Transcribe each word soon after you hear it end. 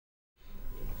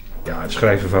Ja, het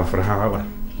schrijven van verhalen.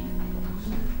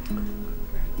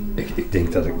 Ik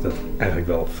denk dat ik dat eigenlijk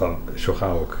wel van zo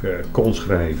gauw ik kon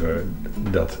schrijven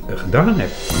dat gedaan heb.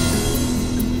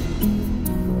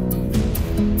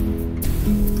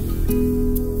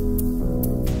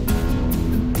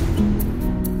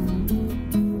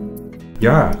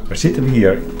 Ja, waar zitten we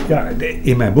hier? Ja,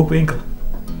 in mijn boekwinkel.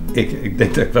 Ik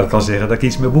denk dat ik wel kan zeggen dat ik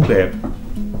iets met boeken heb.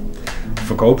 Ik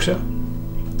verkoop ze.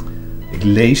 Ik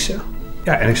lees ze.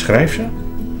 Ja, en ik schrijf ze.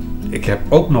 Ik heb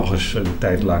ook nog eens een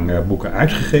tijd lang boeken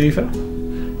uitgegeven.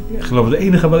 Ik geloof het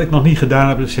enige wat ik nog niet gedaan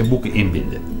heb, is zijn boeken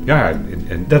inbinden. Ja,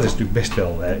 en dat is natuurlijk best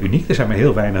wel uniek. Er zijn maar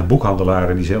heel weinig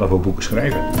boekhandelaren die zelf ook boeken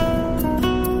schrijven.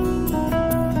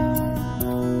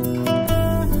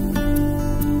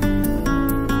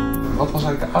 Wat was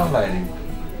eigenlijk de aanleiding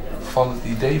van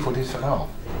het idee voor dit verhaal?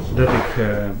 Dat ik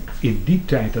in die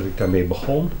tijd dat ik daarmee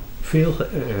begon, veel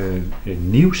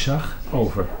nieuws zag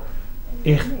over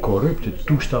echt corrupte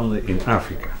toestanden in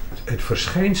Afrika. Het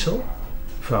verschijnsel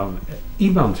van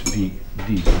iemand die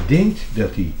denkt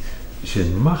dat hij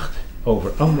zijn macht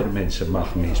over andere mensen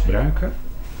mag misbruiken,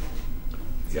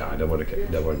 ja, daar word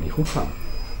ik niet goed van.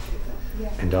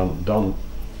 En dan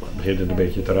begint het een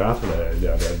beetje te ratelen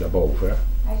daarboven.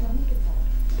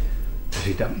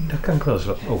 Dus daar kan ik wel eens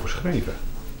wat over schrijven.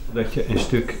 Dat je een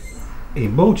stuk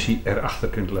emotie erachter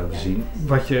kunt laten zien,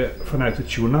 wat je vanuit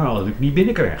het journaal natuurlijk niet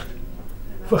binnenkrijgt.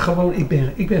 Gewoon,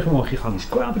 ik ben gewoon gigantisch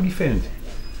kwaad op die vent.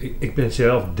 Ik ben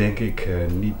zelf, denk ik,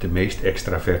 niet de meest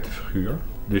extraverte figuur.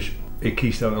 Dus ik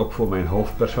kies dan ook voor mijn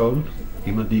hoofdpersoon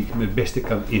iemand die ik me het beste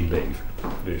kan inleven.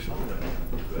 Dus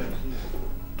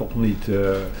toch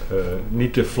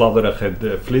niet te fladderig en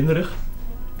vlinderig.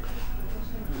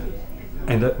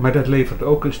 Maar dat levert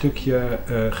ook een stukje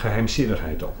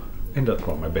geheimzinnigheid op. En dat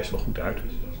kwam mij best wel goed uit.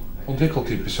 Ontwikkelt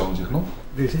die persoon zich nog?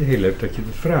 Het is heel leuk dat je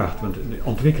dat vraagt, want de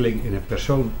ontwikkeling in een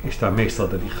persoon is daar meestal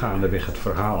dat hij gaandeweg het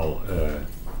verhaal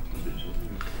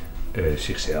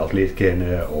zichzelf leert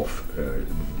kennen of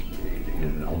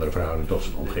in een andere verhouding tot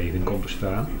zijn omgeving komt te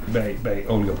staan. Bij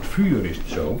Olie op het vuur is het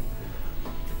zo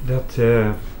dat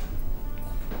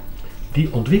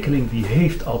die ontwikkeling die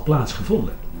heeft al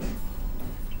plaatsgevonden.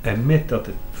 En met dat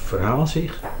het verhaal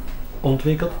zich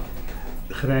ontwikkelt,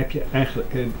 kun je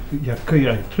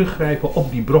eigenlijk teruggrijpen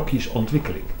op die brokjes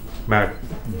ontwikkeling. Maar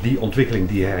die ontwikkeling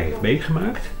die hij heeft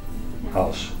meegemaakt,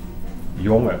 als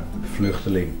jonge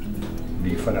vluchteling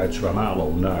die vanuit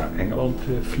Zwanalo naar Engeland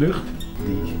vlucht,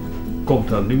 die komt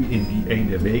dan nu in die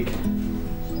ene week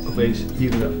opeens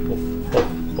hier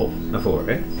pop naar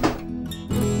voren. Hè?